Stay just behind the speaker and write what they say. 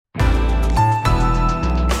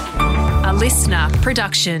listener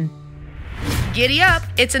production. Giddy up,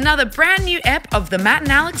 it's another brand new ep of the Matt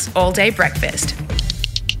and Alex All Day Breakfast.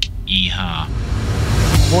 Yeehaw.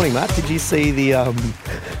 Morning, Matt. Did you see the oh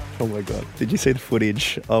my God. Did you see the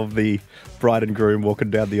footage of the bride and groom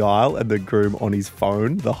walking down the aisle and the groom on his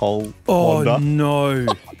phone the whole wander? No.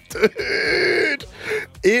 Dude,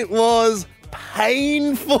 it was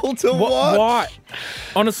painful to watch. Why?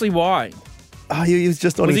 Honestly, why? Oh, he was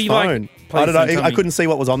just on Was his he like- phone. Please I don't don't know. tell I me. couldn't see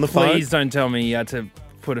what was on the phone. Please don't tell me you had to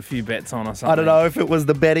put a few bets on or something. I don't know if it was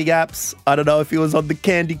the betting apps. I don't know if he was on the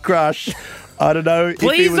Candy Crush. I don't know if he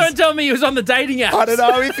Please was... don't tell me he was on the dating apps. I don't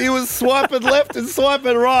know if he was swiping left and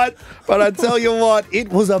swiping right, but I tell you what, it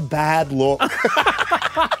was a bad look.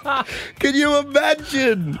 Can you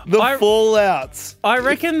imagine the fallouts? I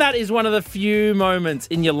reckon that is one of the few moments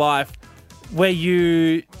in your life where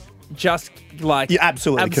you just You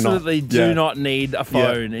absolutely cannot. do Yeah. not need a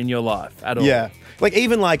phone in your life at all. Yeah. Like,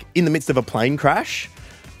 even like in the midst of a plane crash,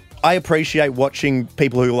 I appreciate watching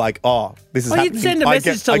people who are like, oh, this is Well, you'd happening. send a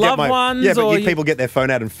message to loved ones, Yeah, but or people get their phone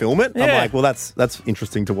out and film it. I'm Yeah. like, well, that's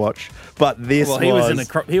interesting to watch. But this Well, he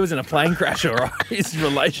was in a plane crash, all right. His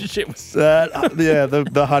relationship was...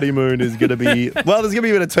 the honeymoon is going to be... Well, there's going to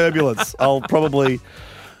be a bit of turbulence. I'll probably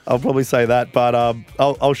say that, but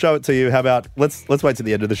I'll show it to you. How about let's wait to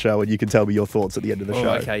the end of the show and you can tell me your thoughts at the end of the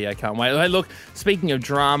show. Okay, yeah, can't wait. Hey, look, speaking of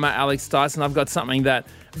drama, Alex Dyson, I've got something that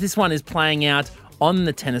this one is playing out on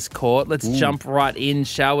the tennis court. Let's jump right in,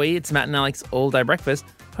 shall we? It's Matt and Alex All Day Breakfast.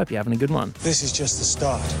 Hope you're having a good one. This is just the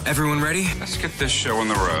start. Everyone ready? Let's get this show on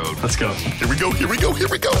the road. Let's go. Here we go.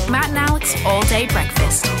 Matt and Alex All Day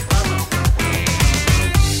Breakfast.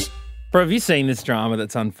 Bro, have you seen this drama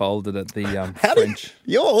that's unfolded at the French?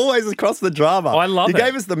 You're always across the drama. I love it. You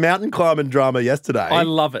gave us the mountain climbing drama yesterday. I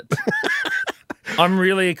love it. I'm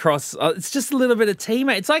really across. It's just a little bit of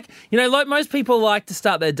teammate. It's like, like most people like to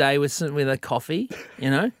start their day with a coffee,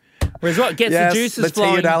 Whereas what gets yes, the juices the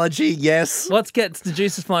flowing? tea analogy, yes. What gets the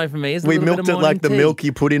juices flowing for me is a We little bit milked of it like the morning tea. milk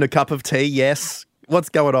you put in a cup of tea, yes. What's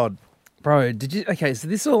going on? Bro, okay, so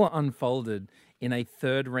this all unfolded in a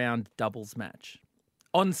third round doubles match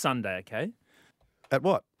on Sunday, okay? At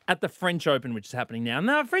what? At the French Open, which is happening now.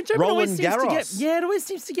 Now, French Open Roland always seems Garros. it always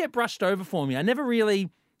seems to get brushed over for me. I never really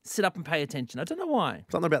sit up and pay attention. I don't know why.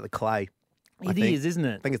 Something about the clay. It is, isn't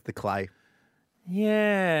it? I think it's the clay.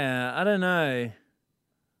 Yeah, I don't know.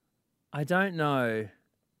 They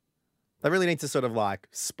really need to sort of like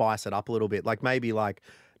spice it up a little bit. Like maybe like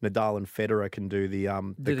Nadal and Federer can do the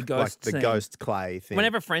ghost thing. ghost clay thing.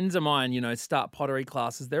 Whenever friends of mine, start pottery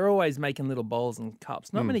classes, they're always making little bowls and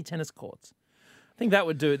cups. Not many tennis courts. I think that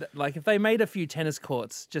would do it. Like if they made a few tennis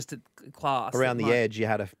courts just at class. Around the edge, you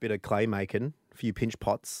had a bit of clay making, a few pinch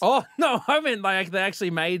pots. Oh, no, I meant like they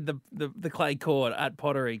actually made the clay court at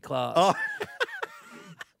pottery class. Oh.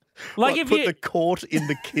 Like What, if put you the court in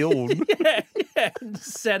the kiln. yeah,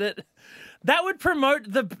 set it. That would promote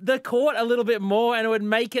the court a little bit more, and it would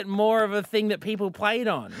make it more of a thing that people played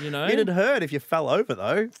on, It'd hurt if you fell over,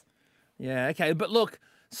 though. Yeah, okay. But look,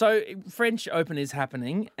 so French Open is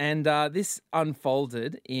happening, and this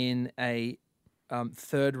unfolded in a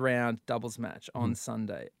third round doubles match on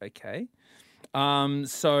Sunday, okay?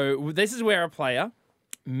 So this is where a player,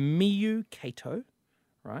 Miyu Kato,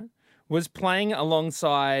 right, was playing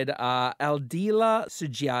alongside Aldila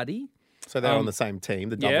Sugiardi. So they're on the same team,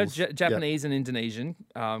 the doubles. Yeah, Japanese and Indonesian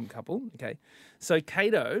couple. Okay. So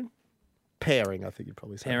Kato... Pairing, I think you'd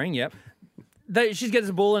probably say. Pairing, yep. She gets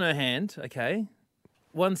a ball in her hand, okay,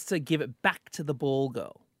 wants to give it back to the ball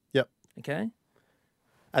girl, Yep. okay?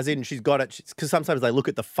 As in, she's got it, because sometimes they look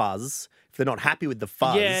at the fuzz. If they're not happy with the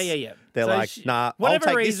fuzz, Yeah. they're So like, nah, I'll whatever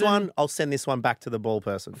take this reason- one, I'll send this one back to the ball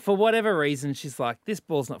person. For whatever reason, she's like, this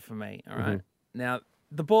ball's not for me, all right? Now,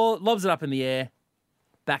 the ball lobs it up in the air,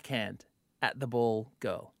 backhand at the ball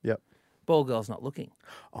girl. Yep. Ball girl's not looking.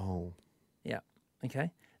 Oh. Yeah,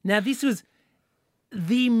 okay? Now, this was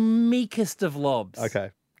the meekest of lobs. Okay.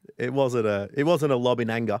 It wasn't a lob in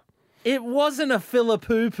anger. It wasn't a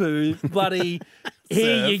Philippoo bloody,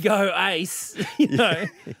 here you go, ace,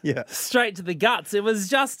 Yeah. straight to the guts. It was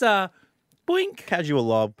just a boink. Casual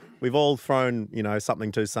lob. We've all thrown,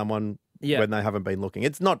 something to someone when they haven't been looking.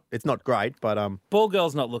 It's not great, but Ball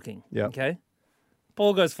girl's not looking. Yeah. Okay.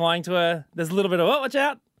 Ball goes flying to her. There's a little bit of, watch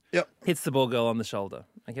out. Yep. Hits the ball girl on the shoulder.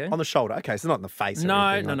 Okay. On the shoulder. Okay, so not in the face. Or No,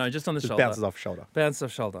 anything, no, just on the just shoulder. bounces off shoulder. Bounces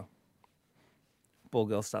off shoulder. Ball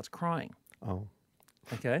girl starts crying. Oh.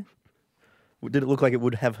 Okay. Did it look like it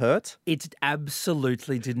would have hurt? It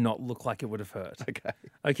absolutely did not look like it would have hurt. Okay.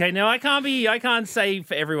 Okay. Now I can't say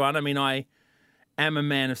for everyone. I mean, I am a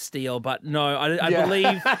man of steel, but no, I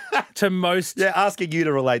believe to most. Yeah, asking you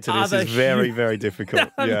to relate to this Other is very, very difficult.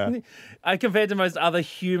 Yeah. Compared to most other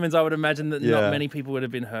humans, I would imagine that Yeah. not many people would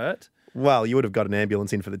have been hurt. Well, you would have got an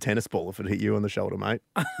ambulance in for the tennis ball if it hit you on the shoulder, mate.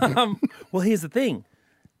 Well, here's the thing.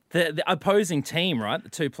 The opposing team, right, the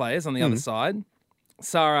two players on the other side,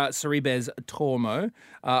 Sara Sorribes Tormo,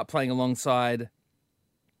 playing alongside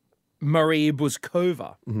Marie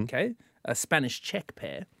Buzkova, okay, a Spanish-Czech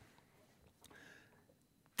pair.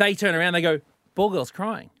 They turn around, they go, ball girl's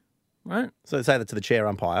crying, right? So say that to the chair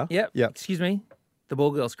umpire. Yep. Yep. Excuse me, the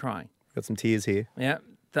ball girl's crying. Got some tears here. Yeah.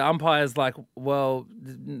 The umpire's like, well,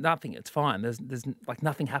 nothing, it's fine. There's like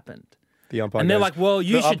nothing happened. The umpire And they're goes- like, well,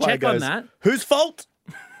 you the should umpire check on goes, that. Whose fault?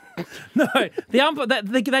 No, the umpire,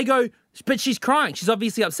 they go, but she's crying. She's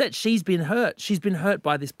obviously upset. She's been hurt. She's been hurt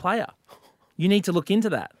by this player. You need to look into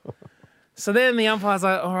that. So then the umpire's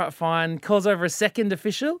like, all right, fine. Calls over a second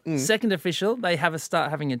official. Second official, they start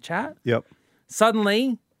having a chat. Yep.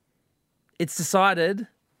 Suddenly, it's decided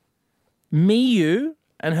Miyu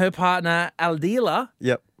and her partner Aldila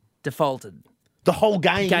Yep. defaulted. The whole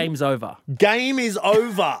game. Game's over. Game is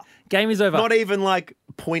over. Game is over. Not even like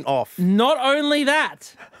point off. Not only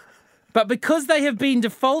that, but because they have been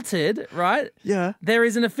defaulted, right? Yeah. There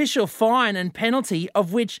is an official fine and penalty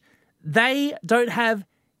of which they don't have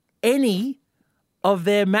any of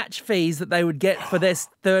their match fees that they would get for their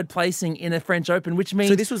third placing in a French Open, which means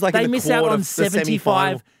So this was like they in the miss out quarter- on the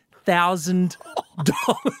semi-final.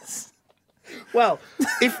 $75,000. Well,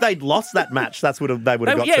 if they'd lost that match, they would have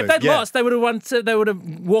got Yeah, to. if they'd lost, they would have won. They would have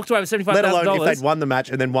walked away with $75,000. Let alone if they'd won the match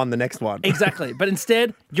and then won the next one. Exactly. But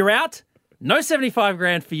instead, you're out. No 75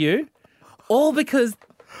 grand for you. All because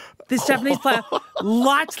this Japanese player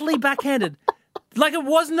lightly backhanded. Like it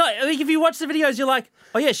was not. Like if you watch the videos, you're like,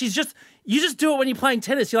 oh yeah, you just do it when you're playing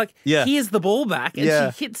tennis. You're like, Yeah. here's the ball back, and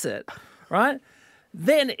Yeah. she hits it, right?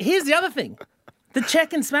 Then here's the other thing. The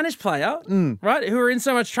Czech and Spanish player, right, who are in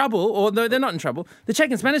so much trouble, or no, they're not in trouble. The Czech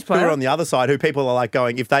and Spanish Who player, are on the other side, who people are like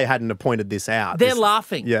going, if they hadn't appointed this out. they're this-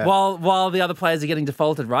 laughing Yeah. while the other players are getting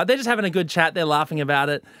defaulted, right? They're just having a good chat. They're laughing about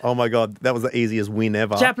it. Oh my God, that was the easiest win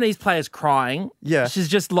ever. Japanese player's crying. Yeah. She's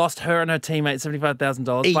just lost her and her teammate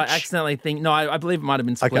 $75,000 by Each. accidentally thinking, no, I believe it might have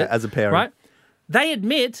been split. Okay, as a pairing. Right? They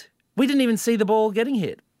admit we didn't even see the ball getting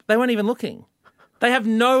hit. They weren't even looking. They have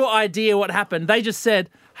no idea what happened. They just said,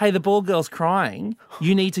 hey, the ball girl's crying.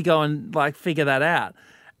 You need to go and like figure that out.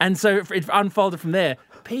 And so it unfolded from there.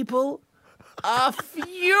 People are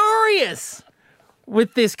furious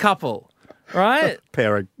with this couple, right?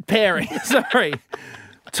 Pairing. Pairing, sorry.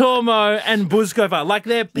 Tormo and Buzkova. Like,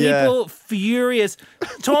 they're people furious.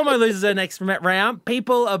 Tormo loses her next round.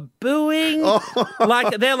 People are booing.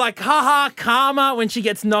 Like, they're like, haha, karma when she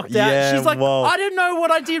gets knocked out. Yeah, She's like, whoa. I didn't know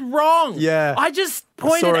what I did wrong. Yeah. I just I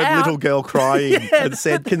pointed saw a out. little girl crying and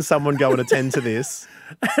said, can someone go and attend to this?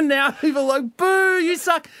 And now people are like, boo, you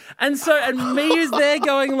suck. And Miyu's there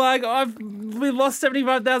going like, we lost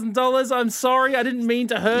 $75,000. I'm sorry. I didn't mean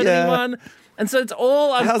to hurt Yeah. anyone. And so it's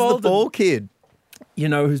all How's unfolded. the ball kid? You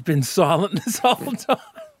know who's been silent this whole time?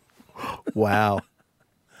 Wow.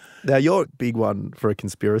 Now, you're a big one for a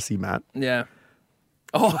conspiracy, Matt. Yeah.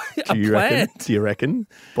 Oh, Do you plant. reckon? Do you reckon?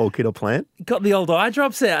 Ball kid or plant? Got the old eye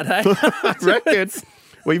drops out, hey? I reckon.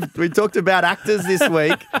 We talked about actors this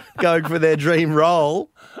week going for their dream role.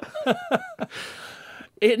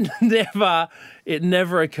 It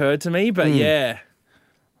never occurred to me, but yeah,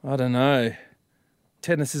 I don't know.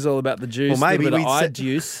 Tennis is all about the juice. Well, maybe a little bit of we'd eye set-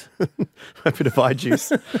 juice. A bit of eye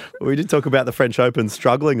juice. We did talk about the French Open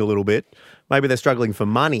struggling a little bit. Maybe they're struggling for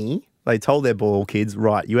money. They told their ball kids,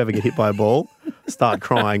 right, you ever get hit by a ball, start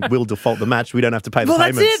crying, we'll default the match. We don't have to pay the Well,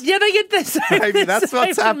 payments. that's it. Yeah, they get this. Maybe that's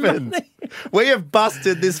what's happened. We have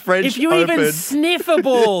busted this French If you Open even sniff a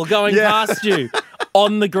ball going Yeah. past you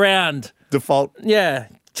on the ground, default. yeah,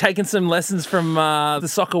 taking some lessons from the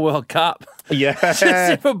Soccer World Cup. Yeah. Just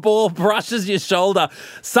if a ball brushes your shoulder,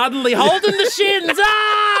 suddenly holding the shins,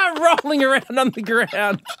 rolling around on the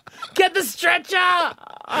ground. Get the stretcher.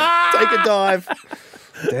 Take a dive.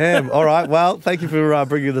 Damn. All right. Well, thank you for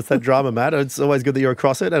bringing us that drama, Matt. It's always good that you're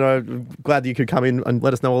across it, and I'm glad that you could come in and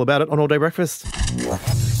let us know all about it on All Day Breakfast.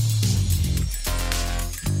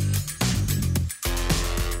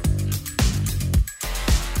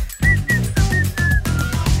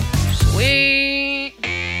 Sweet.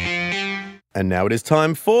 And now it is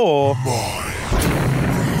time for...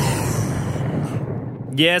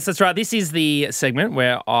 Yes, that's right. This is the segment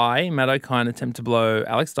where I, Matt O'Kine, attempt to blow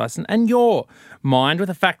Alex Dyson and your mind with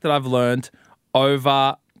a fact that I've learned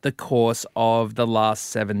over the course of the last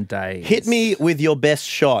 7 days. Hit me with your best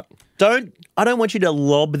shot. I don't want you to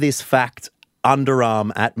lob this fact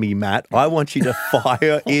underarm at me, Matt. I want you to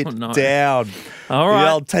fire it no. down. All right.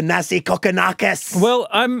 The old Tanasi Kokonakis. Well,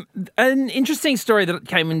 an interesting story that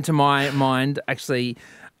came into my mind actually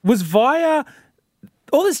was via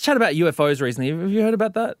all this chat about UFOs recently. Have you heard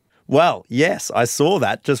about that? Well, yes, I saw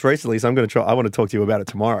that just recently, so I want to talk to you about it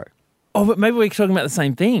tomorrow. Oh, but maybe we're talking about the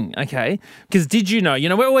same thing, okay? Because did you know,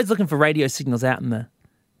 we're always looking for radio signals out in the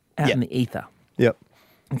ether, Yep.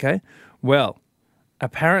 okay? Well,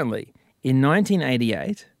 apparently in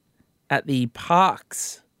 1988 at the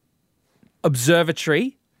Parkes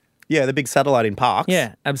Observatory. Yeah, the big satellite in Parkes.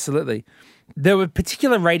 Yeah, absolutely. There were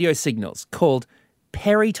particular radio signals called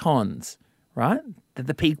peritons, right? That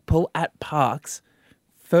the people at Parkes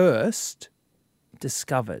first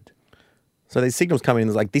discovered. So these signals come in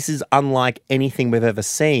as like, this is unlike anything we've ever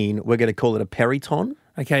seen. We're going to call it a periton.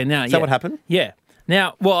 Okay, now, Is that what happened? Yeah.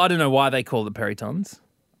 Now, well, I don't know why they call it peritons.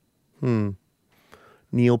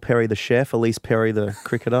 Neil Perry, the chef, Elise Perry, the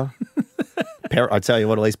cricketer. I tell you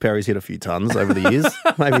what, Elise Perry's hit a few tons over the years.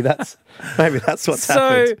 Maybe that's what's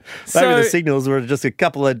happened. Maybe the signals were just a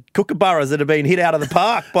couple of kookaburras that have been hit out of the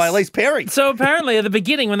park by Elise Perry. So apparently at the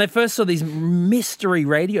beginning, when they first saw these mystery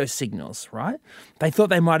radio signals, right, they thought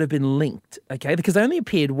they might have been linked, okay, because they only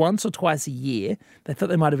appeared once or twice a year. They thought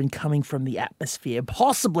they might have been coming from the atmosphere,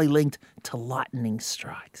 possibly linked to lightning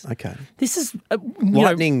strikes. Okay. This is,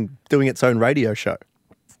 Lightning doing its own radio show.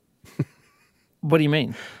 What do you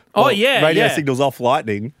mean? Well, yeah, radio yeah. signals off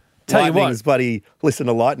lightning. Tell you what. Lightning's buddy, listen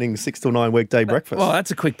to Lightning 6 till 9 weekday breakfast. Well, that's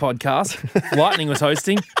a quick podcast. Lightning was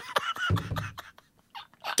hosting.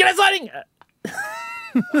 Get us Lightning!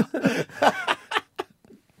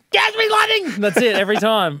 Get me Lightning! That's it, every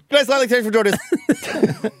time. G'day, Lightning, thanks for joining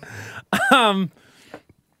us.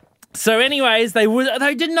 So anyways, they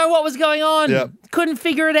didn't know what was going on. Yep. Couldn't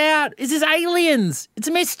figure it out. Is this aliens? It's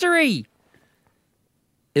a mystery.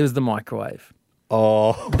 It was the microwave.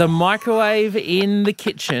 Oh, The microwave in the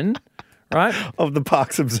kitchen, right? of the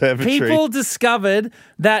Parkes Observatory. People discovered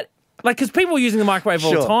that, like, because people were using the microwave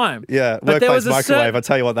all the Sure. time. Yeah, But there workplace was a microwave. I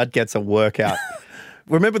tell you what, that gets a workout.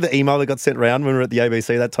 Remember the email that got sent around when we were at the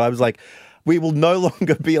ABC that time? It was like, we will no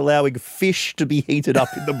longer be allowing fish to be heated up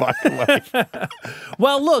in the microwave.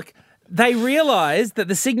 Well, look, they realised that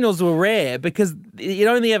the signals were rare because it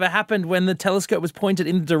only ever happened when the telescope was pointed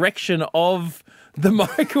in the direction of the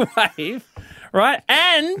microwave, right?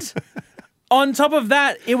 And on top of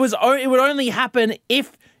that, it would only happen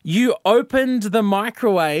if you opened the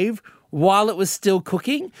microwave while it was still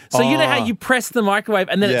cooking. So you know how you press the microwave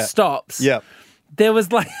and then Yeah. it stops? Yep. There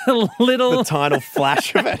was like a little, The tiny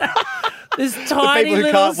flash of it. this The tiny people who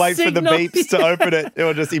little can't wait for the signal. beeps to open it, they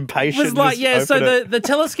were just impatient. was like, just yeah, so open it. the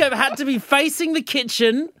telescope had to be facing the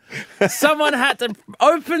kitchen. Someone had to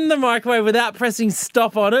open the microwave without pressing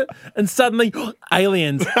stop on it, and suddenly,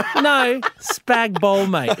 aliens. No, spag bowl,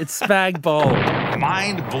 mate. It's spag bowl.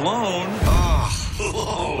 Mind blown.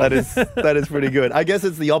 That is pretty good. I guess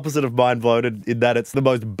it's the opposite of mind blown in that it's the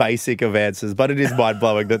most basic of answers, but it is mind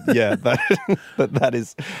blowing that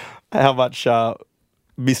is how much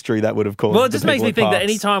mystery that would have caused. Well, it the just makes people me at think that Parkes.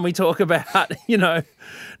 anytime we talk about,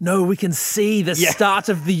 no, we can see the start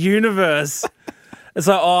of the universe. It's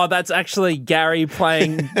like, oh, that's actually Gary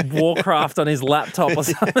playing Warcraft on his laptop or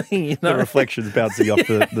something. The reflections bouncing off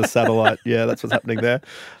the satellite. Yeah, that's what's happening there.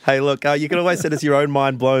 Hey, look, you can always send us your own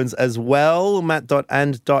mind blowns as well,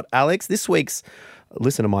 matt.and.alex. This week's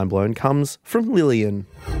listener mind blown comes from Lillian.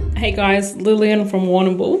 Hey guys, Lillian from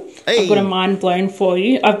Warrnambool. Hey. I've got a mind blown for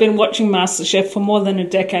you. I've been watching MasterChef for more than a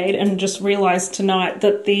decade and just realised tonight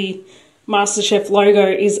that the MasterChef logo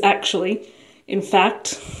is actually, in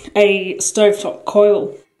fact, a stovetop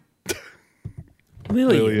coil.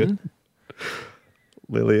 Lillian.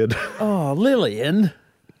 Oh, Lillian.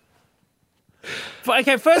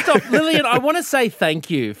 Okay, first off, Lillian, I want to say thank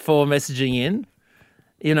you for messaging in,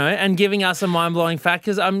 and giving us a mind-blowing fact,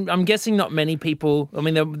 because I'm guessing not many people, I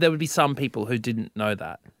mean, there would be some people who didn't know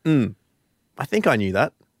that. I think I knew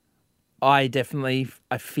that. I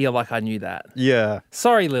feel like I knew that. Yeah.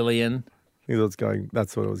 Sorry, Lillian. I think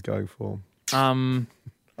that's what I was going for. I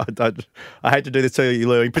hate to do this to you,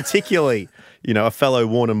 Lillian, particularly, a fellow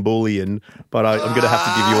Warrnamboolian, but I'm going to have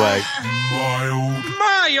to give you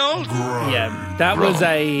Mild. Yeah, that was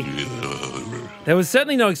there was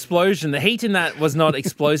certainly no explosion. The heat in that was not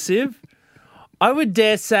explosive. I would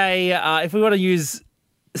dare say, if we want to use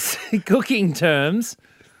cooking terms,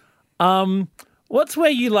 what's where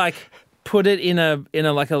you put it in a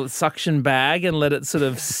suction bag and let it sort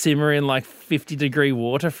of simmer in 50-degree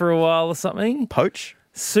water for a while or something? poach.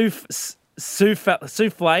 Soufflade,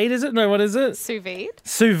 is it? No, what is it? Sous vide.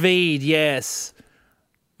 Sous vide, yes.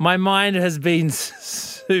 My mind has been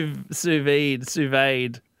sous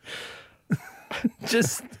vide.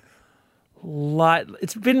 Just light.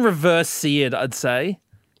 It's been reverse seared, I'd say.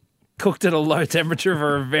 Cooked at a low temperature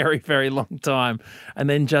for a very, very long time, and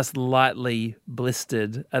then just lightly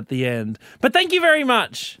blistered at the end. But thank you very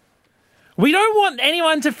much. We don't want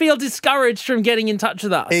anyone to feel discouraged from getting in touch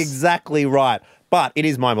with us. Exactly right. But it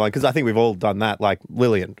is mind-blowing because I think we've all done that. Like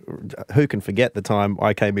Lillian, who can forget the time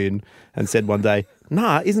I came in and said one day,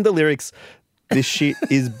 nah, isn't the lyrics, this shit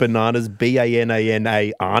is bananas,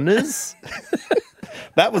 B-A-N-A-N-A,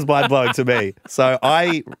 That was mind-blowing to me. So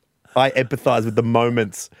I empathise with the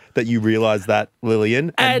moments that you realise that,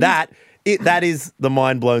 Lillian. And that is the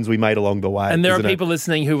mind blowns we made along the way. And there are people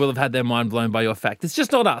listening who will have had their mind blown by your fact. It's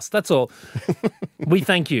just not us. That's all. We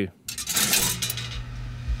thank you.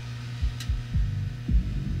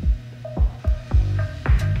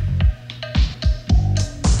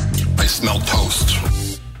 I smell toast.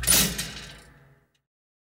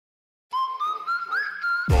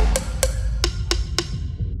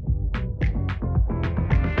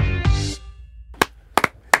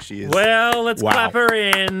 She is. Well, let's Wow. clap her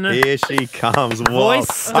in. Here she comes. Whoa.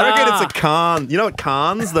 Voice star. I reckon it's a Cannes. You know what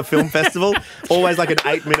Cannes, the film festival? Always like an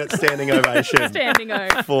 8-minute standing ovation Standing O.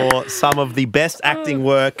 for some of the best acting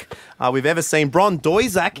work we've ever seen. Bron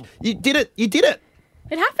Doizak, you did it. You did it.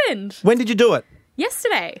 It happened When did you do it?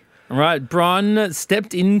 yesterday. Right, Bron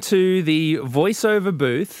stepped into the voiceover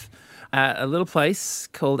booth at a little place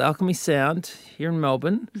called Alchemy Sound here in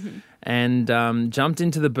Melbourne and jumped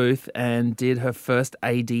into the booth and did her first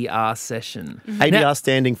ADR session. ADR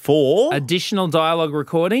standing for? Additional dialogue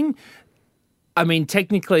recording. I mean,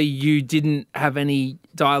 technically, you didn't have any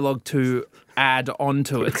dialogue to add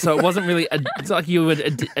onto it. So it wasn't really, it's like you were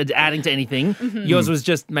adding to anything. Yours was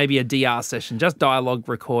just maybe a DR session, just dialogue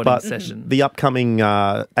recording session. The upcoming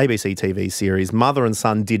ABC TV series, Mother and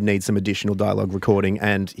Son, did need some additional dialogue recording,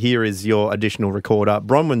 and here is your additional recorder,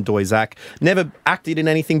 Bronwyn Doizak. Never acted in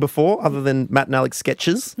anything before other than Matt and Alex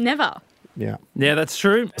sketches. Never. Yeah. Yeah, that's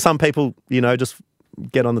true. Some people, just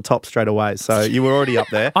get on the top straight away, so you were already up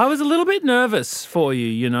there. I was a little bit nervous for you,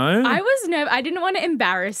 you know? I was nervous. I didn't want to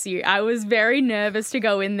embarrass you. I was very nervous to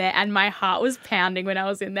go in there, and my heart was pounding when I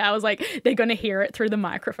was in there. I was like, they're going to hear it through the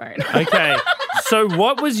microphone. Okay. So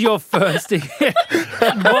what was your first... I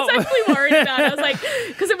was actually worried about it. I was like,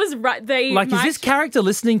 because it was right. is this character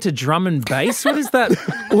listening to drum and bass? What is that?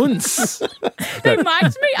 Unce. They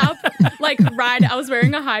mic'd me up right. I was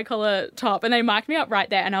wearing a high collar top, and they mic'd me up right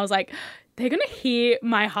there, and I was like, they're going to hear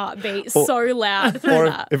my heartbeat so loud through Or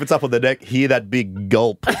that. if it's up on the neck, hear that big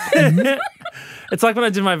gulp. It's like when I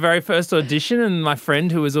did my very first audition and my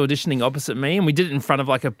friend who was auditioning opposite me, and we did it in front of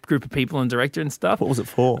like a group of people and director and stuff. What was it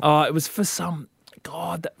for? It was for some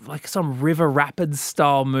River Rapids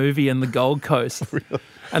style movie in the Gold Coast. Really?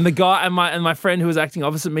 And the guy and my friend who was acting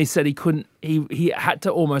opposite me said he couldn't. He had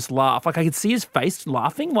to almost laugh. Like I could see his face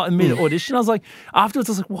laughing in mid audition. I was like, afterwards,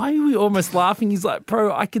 I was like, why are we almost laughing? He's like,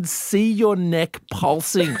 bro, I could see your neck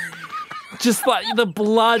pulsing. Just like the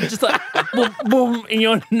blood, just like boom, boom in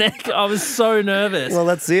your neck. I was so nervous. Well,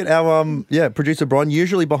 that's it. Our producer Bron,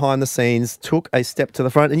 usually behind the scenes, took a step to the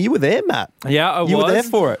front, and you were there, Matt. Yeah, I was. You were there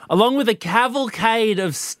for it. Along with a cavalcade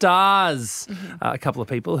of stars, a couple of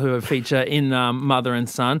people who feature in Mother and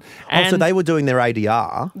Son. And so they were doing their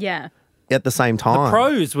ADR Yeah. at the same time. the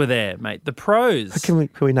pros were there, mate. The pros. Can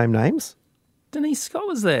we name names? Denise Scott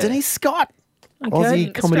was there. Denise Scott. Okay.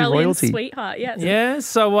 Aussie comedy Australian royalty. sweetheart, yes. Yeah,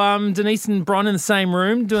 so Denise and Bron in the same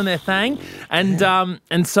room doing their thing, and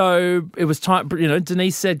so it was time.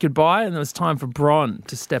 Denise said goodbye, and it was time for Bron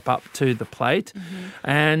to step up to the plate,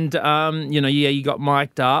 and you got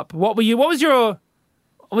mic'd up. What was your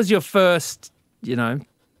first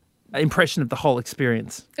impression of the whole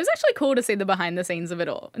experience? It was actually cool to see the behind the scenes of it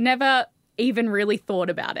all. Never even really thought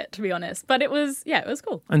about it, to be honest. But it was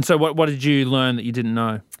cool. And so what did you learn that you didn't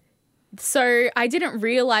know? So I didn't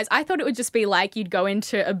realize, I thought it would just be like you'd go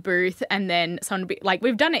into a booth and then someone would be like,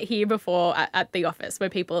 we've done it here before at the office where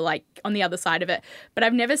people are like on the other side of it, but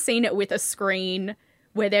I've never seen it with a screen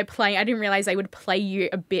where they're playing. I didn't realize they would play you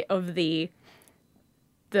a bit of the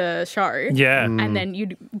show. Yeah. And then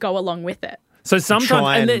you'd go along with it. So sometimes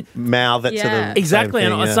Try and mouth it to Yeah. them. exactly,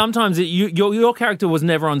 Same thing, and yeah. sometimes your character was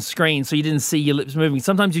never on screen, so you didn't see your lips moving.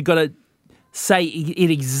 Sometimes you've got to say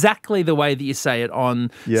it exactly the way that you say it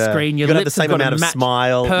on screen. Your You've got to have the lips same got to amount of match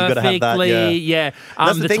smile. You've got to have that. perfectly, Yeah.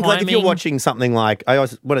 That's the thing. Like if you're timing. watching something like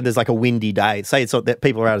when there's like a windy day, say it's that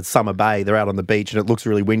people are out at Summer Bay, they're out on the beach and it looks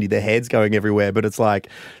really windy, their head's going everywhere, but it's like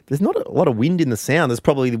there's not a lot of wind in the sound. That's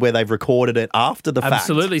probably where they've recorded it after the fact.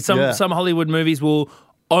 Absolutely. Some Hollywood movies will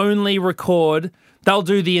only record. They'll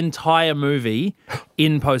do the entire movie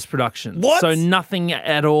in post-production. What? So nothing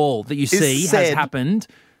at all that you see has said. happened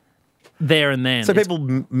there and then. So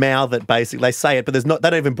people mouth it basically. They say it, but they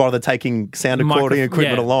don't even bother taking sound recording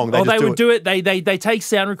equipment along. They would do it. They take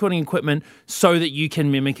sound recording equipment so that you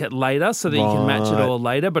can mimic it later, so that you can match it all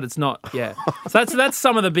later. But it's not. Yeah. So that's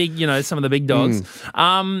some of the big, some of the big dogs.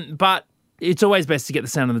 But it's always best to get the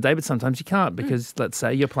sound on the day, but sometimes you can't because, let's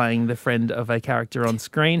say, you're playing the friend of a character on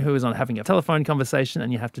screen who is having a telephone conversation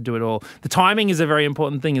and you have to do it all. The timing is a very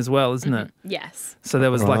important thing as well, isn't it? Yes. So there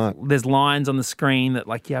was there's lines on the screen that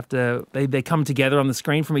you have to, they come together on the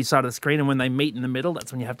screen from each side of the screen, and when they meet in the middle,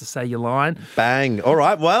 that's when you have to say your line. Bang. All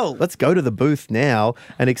right, well, let's go to the booth now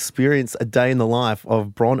and experience a day in the life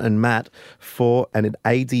of Bron and Matt for an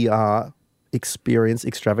ADR experience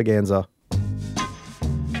extravaganza.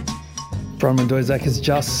 Bronwyn Doizak has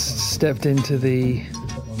just stepped into the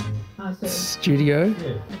studio,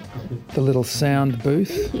 the little sound booth.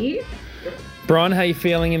 Thank you. Bron, how are you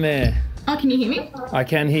feeling in there? Oh, can you hear me? I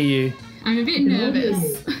can hear you. I'm a bit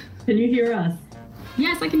nervous. Can you hear us?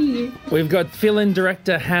 Yes, I can hear you. We've got fill-in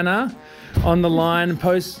director Hannah on the line,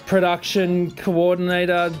 post-production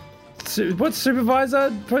coordinator,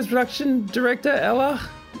 supervisor, post-production director Ella?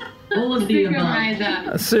 All of the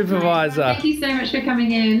above. Supervisor. Thank you so much for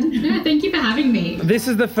coming in. No, thank you for having me. This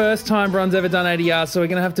is the first time Bron's ever done ADR, so we're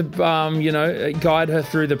going to have to, guide her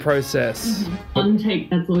through the process. One take,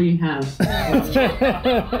 that's all you have.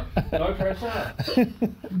 No pressure.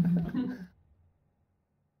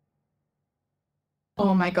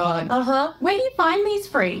 Oh my god. Where do you find these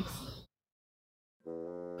freaks?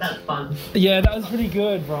 That's fun. Yeah, that was pretty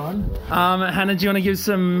good, Bron. Hannah, do you want to give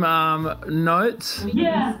some notes?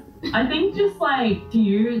 Yeah. I think just to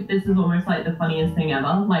you, this is almost the funniest thing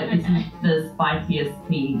ever. This is the spiciest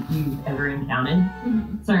tea you've ever encountered.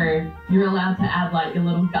 So you're allowed to add your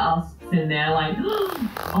little gasps in there,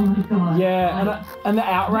 oh my god. Yeah, and the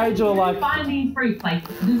outrage or find these freaks.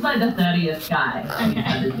 This is the 30th guy I've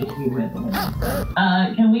had this issue with.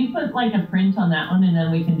 Can we put a print on that one, and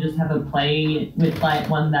then we can just have a play with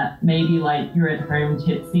one that maybe you're at home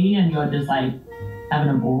tipsy and you're just having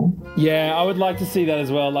a ball. Yeah, I would like to see that as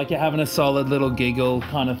well. You're having a solid little giggle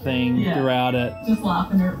kind of thing throughout it. Just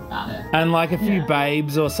laughing about it. And a few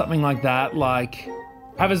babes or something like that.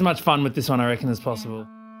 Have as much fun with this one, I reckon, as possible.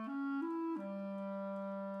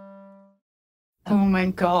 Oh my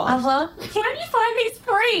god. Where do you find these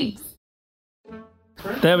freaks?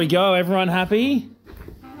 There we go. Everyone happy?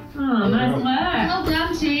 Oh, nice work. Well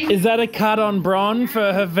done, team. Is that a cut on Bron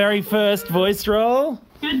for her very first voice role?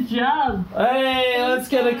 Good job. Hey, let's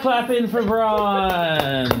get a clap in for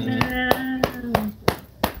Bron.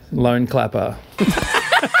 Lone clapper.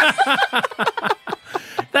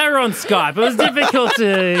 They were on Skype. It was difficult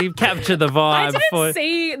to capture the vibe. I didn't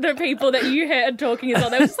see the people that you heard talking as well.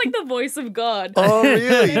 That was just the voice of God. Oh,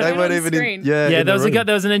 really? They weren't on even screen. in. Yeah, there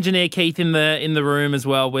was an engineer, Keith, in the room as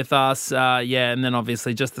well with us. And then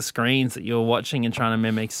obviously just the screens that you were watching and trying to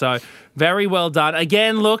mimic. So very well done.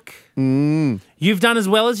 Again, look, you've done as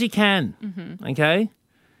well as you can. Okay.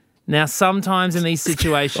 Now, sometimes in these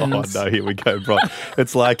situations... Oh, no, here we go, bro.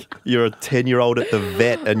 It's like you're a 10-year-old at the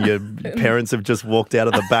vet and your parents have just walked out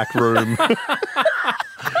of the back room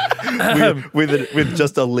with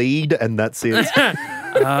just a lead, and that's it.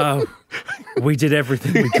 We did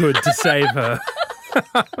everything we could to save her.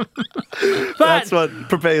 That's what...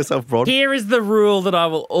 Prepare yourself, Bron. Here is the rule that I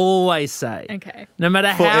will always say. Okay. No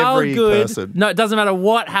matter For how every good... person. No, it doesn't matter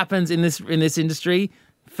what happens in this industry,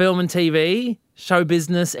 film and TV... show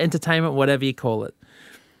business, entertainment, whatever you call it.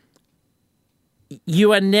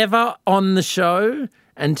 You are never on the show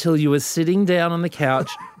until you are sitting down on the couch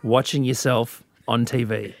watching yourself on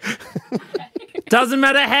TV. Doesn't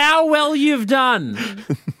matter how well you've done.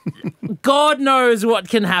 God knows what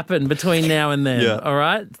can happen between now and then, all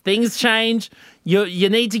right? Things change. You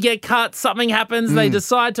need to get cut. Something happens. They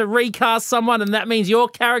decide to recast someone, and that means your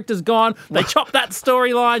character's gone. They chop that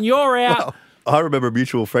storyline. You're out. Well, I remember a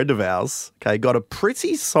mutual friend of ours, got a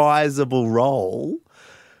pretty sizable role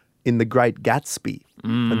in The Great Gatsby,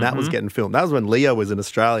 and that was getting filmed. That was when Leo was in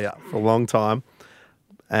Australia for a long time,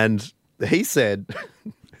 and he said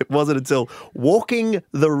it wasn't until walking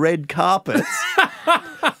the red carpet,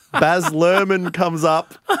 Baz Luhrmann comes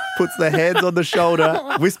up, puts the hands on the shoulder,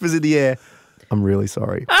 whispers in the air, "I'm really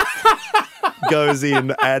sorry." Goes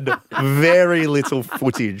in, and very little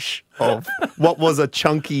footage of what was a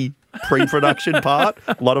chunky pre-production part,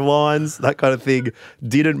 a lot of lines, that kind of thing,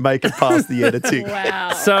 didn't make it past the editing.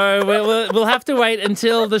 Wow. So we'll have to wait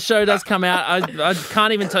until the show does come out. I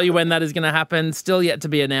can't even tell you when that is going to happen. Still yet to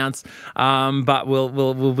be announced. But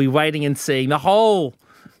we'll be waiting and seeing. The whole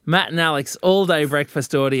Matt and Alex all-day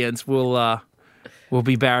breakfast audience will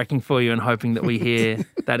be barracking for you and hoping that we hear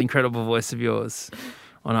that incredible voice of yours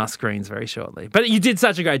on our screens very shortly. But you did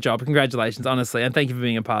such a great job. Congratulations, honestly, and thank you for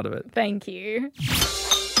being a part of it. Thank you.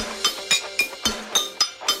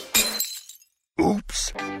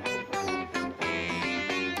 Oops.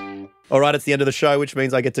 All right, it's the end of the show, which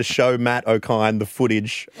means I get to show Matt O'Kine the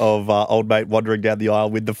footage of old mate wandering down the aisle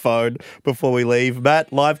with the phone before we leave.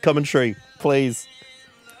 Matt, live commentary, please.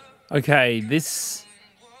 Okay,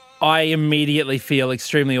 I immediately feel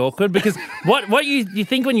extremely awkward because what you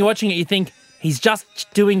think when you're watching it, you think he's just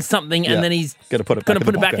doing something and then he's going to put it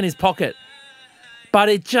back in his pocket. But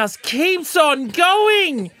it just keeps on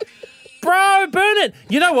going. Bro, burn it.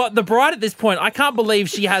 You know what? The bride at this point, I can't believe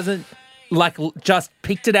she hasn't just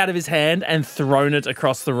picked it out of his hand and thrown it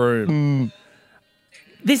across the room.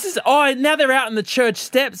 This is, now they're out in the church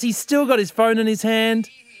steps. He's still got his phone in his hand.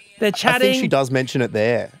 They're chatting. I think she does mention it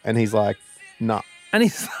there and he's like, nah. And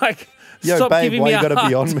he's like, yo, stop babe, giving why me you a gotta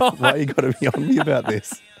be on hard me? time. Why you got to be on me about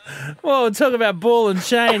this? Whoa, talk about ball and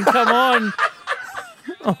chain. Come on.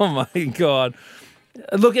 Oh, my God.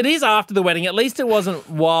 Look, it is after the wedding. At least it wasn't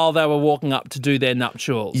while they were walking up to do their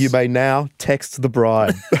nuptials. You may now text the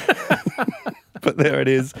bride. But there it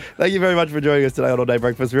is. Thank you very much for joining us today on All Day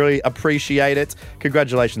Breakfast. Really appreciate it.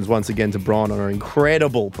 Congratulations once again to Bron on her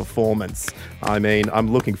incredible performance. I mean,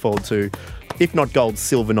 I'm looking forward to, if not gold,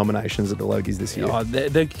 silver nominations at the Logies this year. Oh,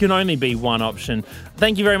 there can only be one option.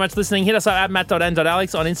 Thank you very much for listening. Hit us up at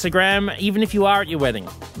matt.and.alex on Instagram, even if you are at your wedding.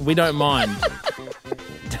 We don't mind.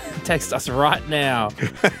 Text us right now.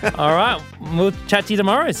 All right. We'll chat to you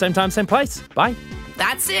tomorrow. Same time, same place. Bye.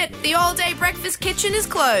 That's it. The all-day breakfast kitchen is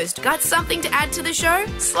closed. Got something to add to the show?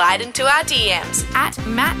 Slide into our DMs at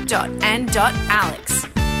matt.and.alex.